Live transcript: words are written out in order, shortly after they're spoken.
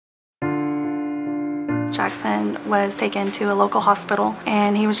Jackson was taken to a local hospital,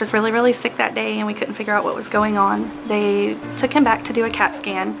 and he was just really sick that day, and we couldn't figure out what was going on. They took him back to do a CAT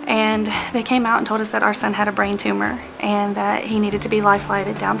scan, and they came out and told us that our son had a brain tumor and that he needed to be life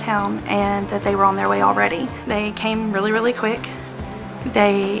flighted downtown and that they were on their way already. They came really quick.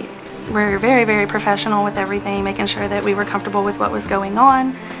 They were very professional with everything, making sure that we were comfortable with what was going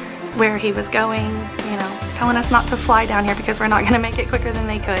on, where he was going, you know, telling us not to fly down here because we're not going to make it quicker than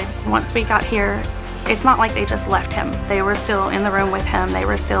they could. Once we got here, it's not like they just left him. They were still in the room with him. They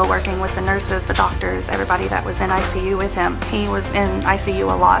were still working with the nurses, the doctors, everybody that was in ICU with him. He was in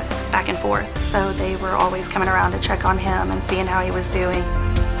ICU a lot, back and forth, so they were always coming around to check on him and seeing how he was doing.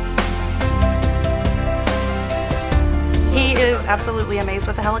 He is absolutely amazed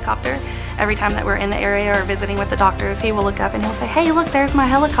with the helicopter. Every time that we're in the area or visiting with the doctors, he will look up and he'll say, "Hey, look, there's my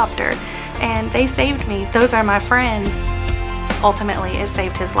helicopter, and they saved me. Those are my friends." Ultimately, it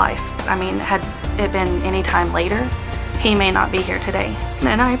saved his life. I mean, had it been any time later, he may not be here today.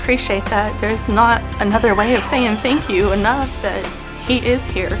 And I appreciate that. There's not another way of saying thank you enough that he is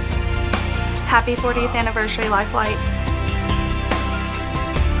here. Happy 40th anniversary, Life Flight.